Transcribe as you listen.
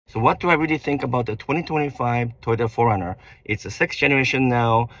So what do I really think about the 2025 Toyota 4Runner? It's the 6th generation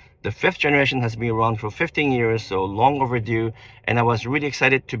now. The 5th generation has been around for 15 years, so long overdue. And I was really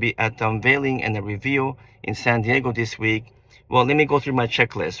excited to be at the unveiling and the reveal in San Diego this week. Well, let me go through my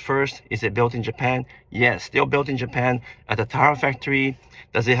checklist. First, is it built in Japan? Yes, still built in Japan at the Tara factory.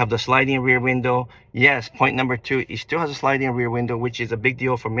 Does it have the sliding rear window? Yes. Point number 2, it still has a sliding rear window, which is a big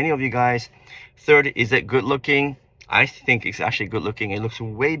deal for many of you guys. Third, is it good looking? I think it's actually good looking. It looks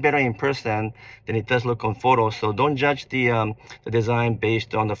way better in person than it does look on photos. So don't judge the design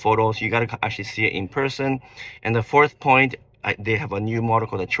based on the photos. You gotta actually see it in person. And the fourth point, they have a new model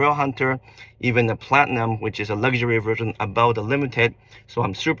called the Trail Hunter, even the Platinum, which is a luxury version above the Limited. So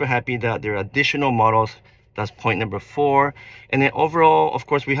I'm super happy that there are additional models. That's point number 4. And then overall, of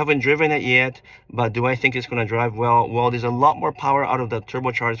course, we haven't driven it yet, but do I think it's going to drive well? Well, there's a lot more power out of the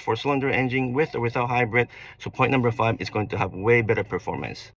turbocharged 4-cylinder engine with or without hybrid. So point number 5 is going to have way better performance.